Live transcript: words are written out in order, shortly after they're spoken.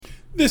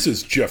This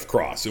is Jeff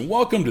Cross, and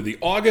welcome to the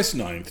August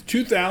 9th,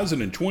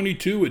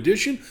 2022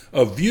 edition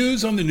of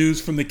Views on the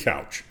News from the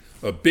Couch,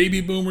 a baby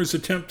boomer's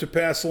attempt to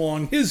pass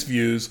along his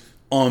views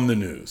on the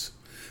news.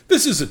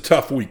 This is a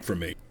tough week for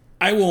me.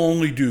 I will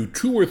only do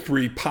 2 or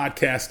 3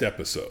 podcast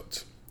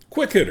episodes.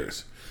 Quick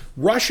hitters.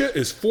 Russia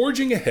is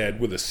forging ahead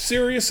with a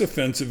serious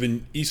offensive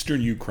in eastern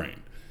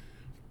Ukraine.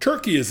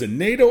 Turkey is a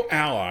NATO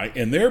ally,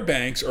 and their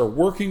banks are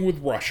working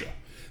with Russia.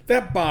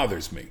 That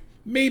bothers me.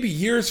 Maybe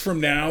years from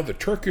now, the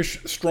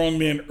Turkish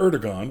strongman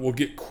Erdogan will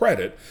get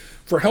credit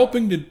for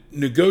helping to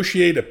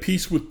negotiate a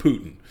peace with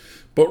Putin.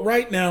 But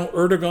right now,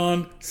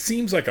 Erdogan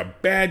seems like a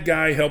bad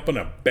guy helping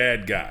a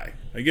bad guy.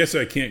 I guess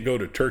I can't go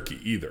to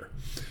Turkey either.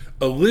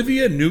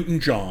 Olivia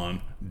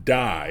Newton-John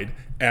died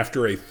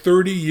after a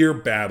 30-year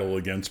battle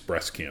against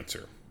breast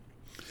cancer.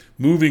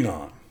 Moving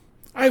on.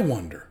 I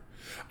wonder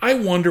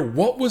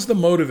what was the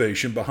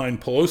motivation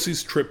behind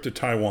Pelosi's trip to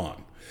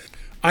Taiwan.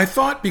 I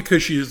thought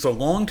because she is a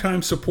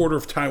longtime supporter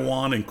of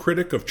Taiwan and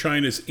critic of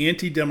China's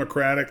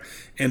anti-democratic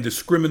and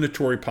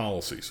discriminatory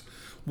policies.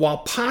 While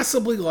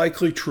possibly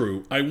likely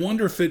true, I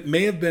wonder if it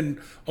may have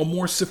been a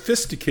more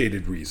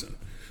sophisticated reason.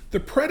 The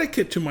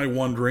predicate to my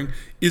wondering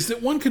is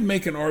that one could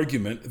make an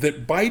argument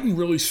that Biden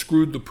really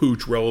screwed the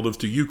pooch relative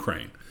to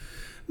Ukraine.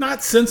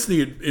 Not since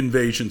the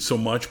invasion so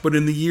much, but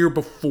in the year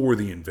before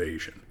the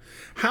invasion.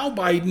 How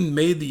Biden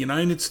made the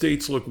United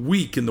States look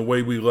weak in the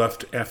way we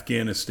left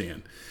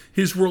Afghanistan.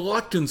 His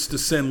reluctance to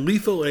send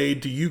lethal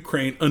aid to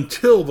Ukraine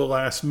until the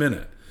last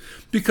minute.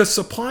 Because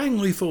supplying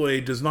lethal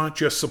aid does not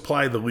just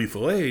supply the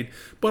lethal aid,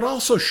 but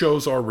also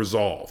shows our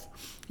resolve.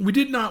 We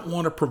did not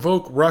want to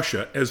provoke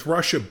Russia as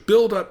Russia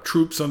built up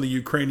troops on the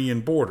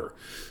Ukrainian border,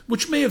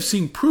 which may have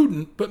seemed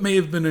prudent, but may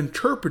have been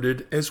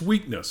interpreted as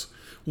weakness.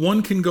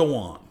 One can go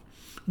on.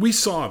 We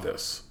saw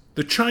this.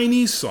 The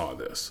Chinese saw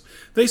this.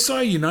 They saw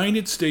a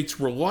United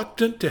States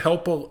reluctant to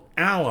help an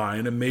ally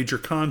in a major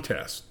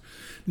contest.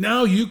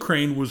 Now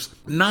Ukraine was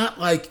not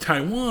like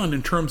Taiwan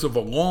in terms of a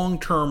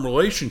long-term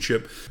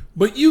relationship,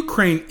 but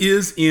Ukraine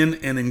is in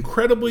an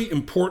incredibly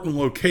important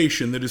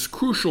location that is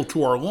crucial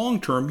to our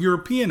long-term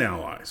European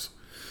allies.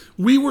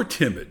 We were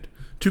timid.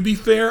 To be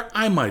fair,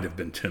 I might have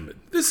been timid.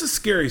 This is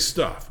scary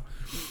stuff.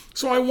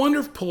 So I wonder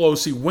if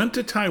Pelosi went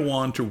to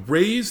Taiwan to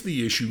raise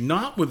the issue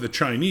not with the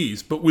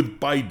Chinese, but with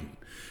Biden.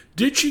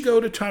 Did she go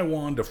to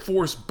Taiwan to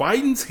force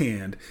Biden's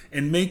hand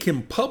and make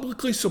him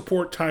publicly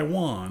support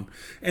Taiwan,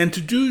 and to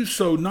do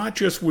so not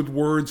just with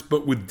words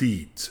but with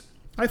deeds?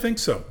 I think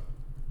so.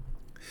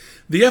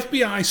 The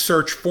FBI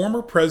searched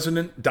former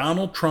President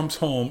Donald Trump's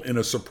home in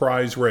a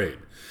surprise raid.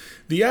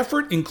 The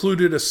effort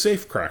included a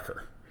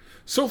safecracker.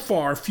 So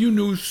far, few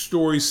news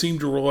stories seem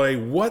to relay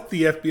what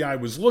the FBI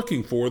was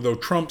looking for, though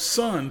Trump's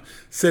son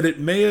said it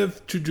may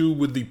have to do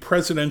with the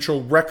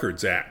Presidential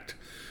Records Act.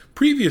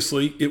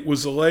 Previously, it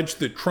was alleged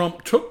that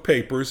Trump took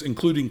papers,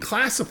 including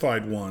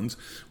classified ones,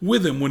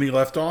 with him when he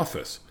left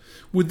office.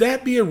 Would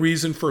that be a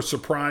reason for a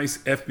surprise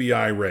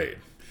FBI raid?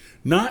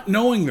 Not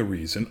knowing the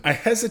reason, I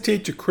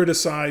hesitate to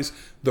criticize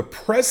the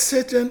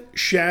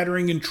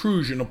precedent-shattering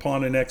intrusion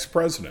upon an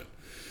ex-president.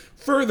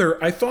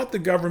 Further, I thought the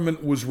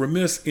government was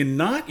remiss in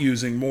not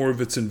using more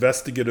of its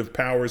investigative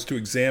powers to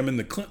examine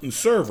the Clinton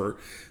server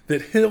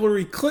that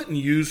Hillary Clinton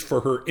used for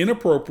her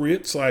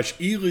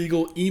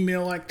inappropriate/illegal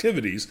email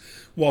activities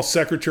while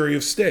Secretary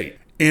of State.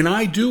 And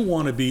I do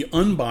want to be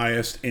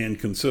unbiased and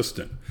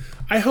consistent.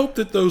 I hope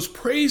that those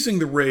praising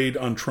the raid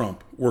on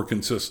Trump were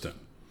consistent.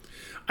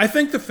 I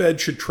think the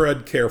Fed should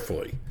tread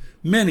carefully.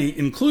 Many,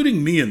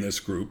 including me in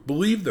this group,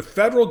 believe the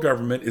federal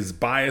government is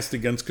biased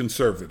against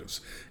conservatives,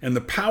 and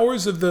the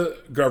powers of the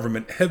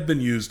government have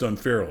been used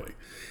unfairly.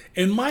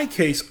 In my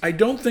case, I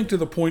don't think to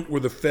the point where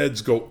the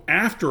feds go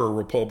after a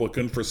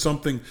Republican for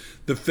something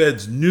the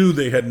feds knew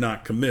they had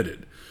not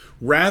committed.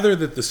 Rather,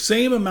 that the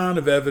same amount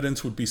of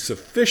evidence would be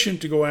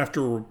sufficient to go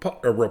after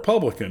a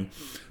Republican,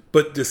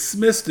 but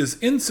dismissed as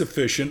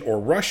insufficient or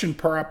Russian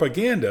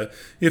propaganda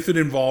if it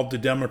involved a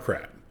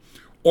Democrat.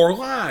 Or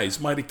lies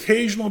might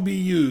occasionally be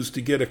used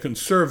to get a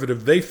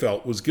conservative they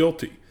felt was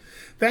guilty.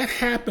 That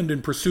happened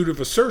in pursuit of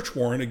a search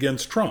warrant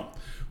against Trump.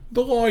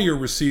 The lawyer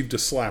received a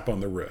slap on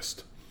the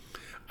wrist.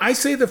 I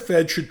say the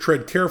Fed should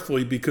tread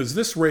carefully because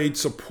this raid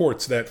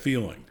supports that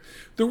feeling.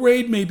 The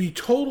raid may be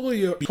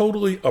totally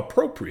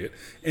appropriate,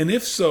 and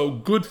if so,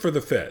 good for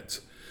the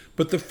Feds.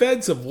 But the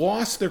Feds have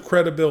lost their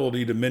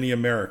credibility to many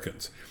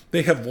Americans.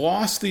 They have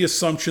lost the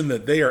assumption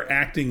that they are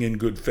acting in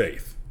good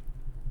faith.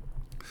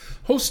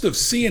 Host of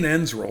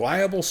CNN's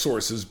Reliable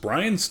Sources,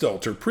 Brian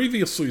Stelter,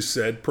 previously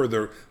said, per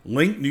the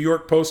linked New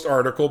York Post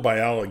article by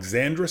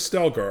Alexandra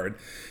Stelgard,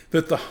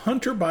 that the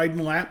Hunter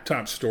Biden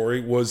laptop story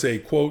was a,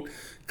 quote,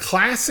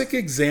 classic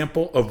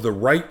example of the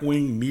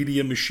right-wing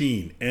media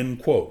machine,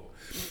 end quote.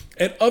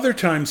 At other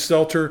times,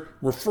 Stelter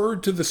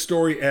referred to the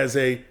story as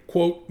a,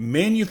 quote,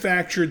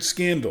 manufactured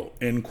scandal,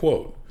 end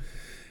quote.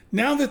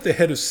 Now that the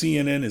head of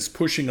CNN is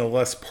pushing a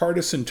less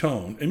partisan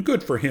tone, and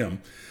good for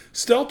him,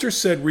 Stelter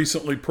said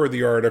recently per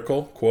the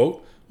article,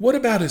 quote, what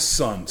about his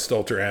son?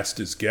 Stelter asked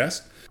his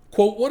guest.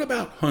 Quote, what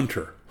about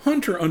Hunter?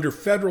 Hunter under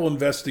federal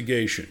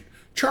investigation.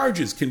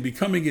 Charges can be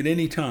coming at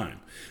any time.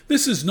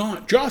 This is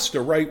not just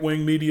a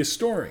right-wing media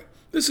story.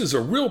 This is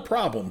a real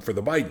problem for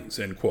the Bidens,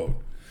 end quote.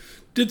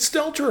 Did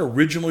Stelter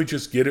originally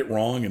just get it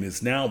wrong and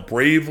is now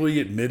bravely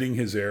admitting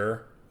his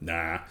error?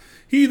 Nah.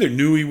 He either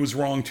knew he was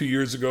wrong 2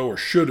 years ago or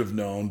should have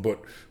known,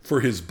 but for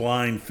his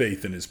blind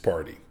faith in his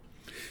party.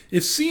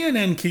 If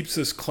CNN keeps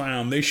this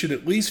clown, they should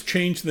at least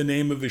change the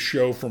name of his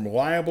show from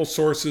Reliable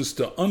Sources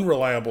to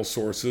Unreliable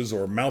Sources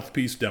or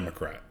Mouthpiece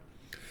Democrat.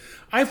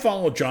 I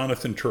follow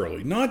Jonathan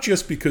Turley, not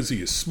just because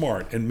he is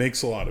smart and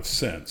makes a lot of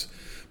sense,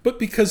 but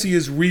because he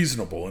is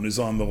reasonable and is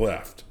on the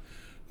left.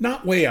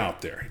 Not way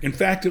out there. In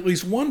fact, at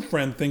least one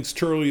friend thinks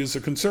Turley is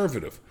a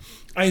conservative.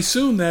 I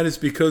assume that is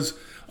because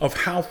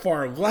of how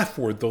far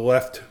leftward the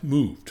left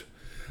moved.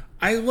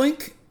 I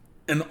link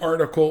an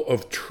article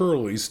of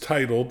Turley's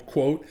titled,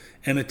 quote,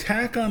 "An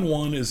attack on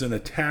one is an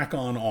attack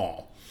on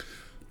all.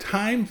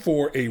 Time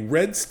for a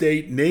red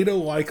state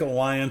NATO-like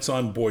alliance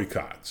on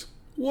boycotts."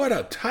 What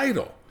a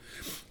title!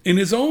 In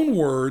his own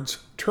words,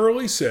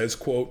 Turley says,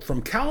 quote,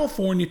 "From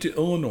California to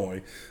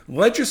Illinois,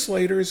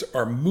 legislators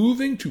are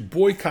moving to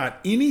boycott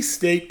any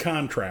state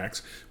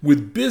contracts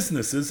with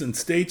businesses in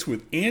states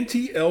with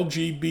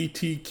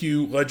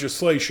anti-LGBTQ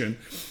legislation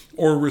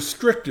or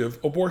restrictive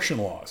abortion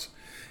laws.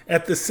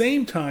 At the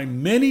same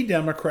time, many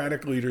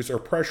Democratic leaders are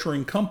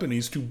pressuring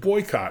companies to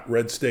boycott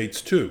red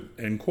states too,"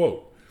 end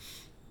quote.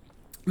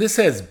 This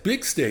has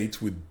big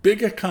states with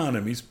big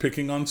economies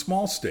picking on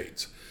small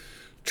states.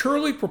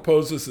 Turley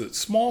proposes that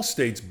small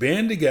states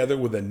band together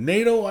with a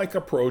NATO-like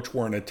approach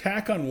where an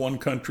attack on one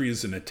country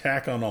is an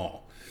attack on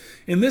all.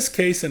 In this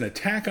case, an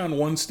attack on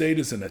one state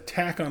is an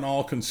attack on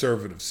all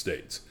conservative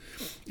states.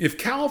 If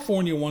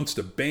California wants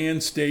to ban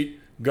state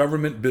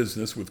government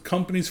business with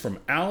companies from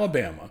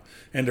Alabama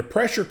and to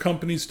pressure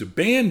companies to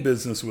ban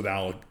business with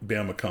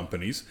Alabama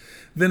companies,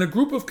 then a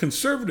group of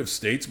conservative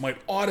states might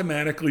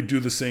automatically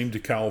do the same to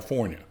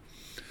California.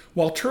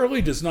 While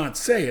Turley does not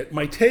say it,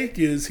 my take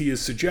is he is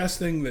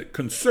suggesting that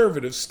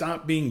conservatives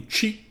stop being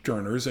cheek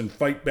turners and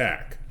fight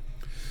back.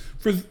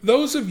 For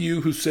those of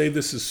you who say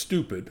this is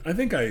stupid, I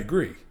think I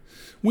agree.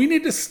 We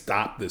need to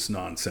stop this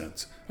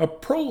nonsense. A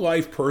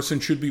pro-life person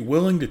should be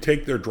willing to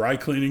take their dry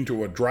cleaning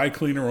to a dry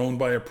cleaner owned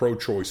by a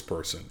pro-choice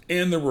person,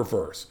 and the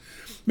reverse.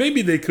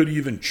 Maybe they could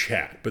even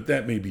chat, but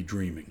that may be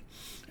dreaming.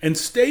 And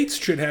states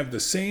should have the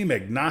same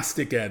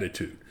agnostic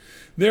attitude.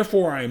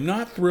 Therefore, I am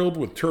not thrilled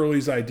with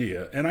Turley's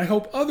idea, and I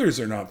hope others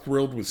are not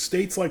thrilled with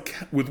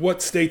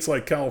what states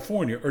like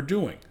California are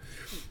doing.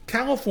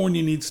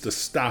 California needs to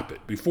stop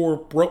it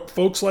before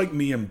folks like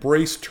me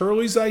embrace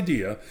Turley's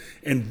idea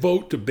and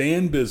vote to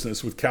ban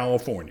business with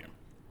California.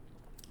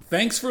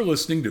 Thanks for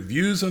listening to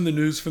Views on the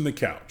News from the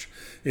Couch.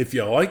 If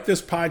you like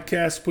this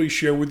podcast, please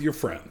share with your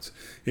friends.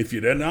 If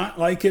you do not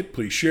like it,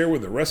 please share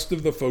with the rest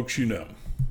of the folks you know.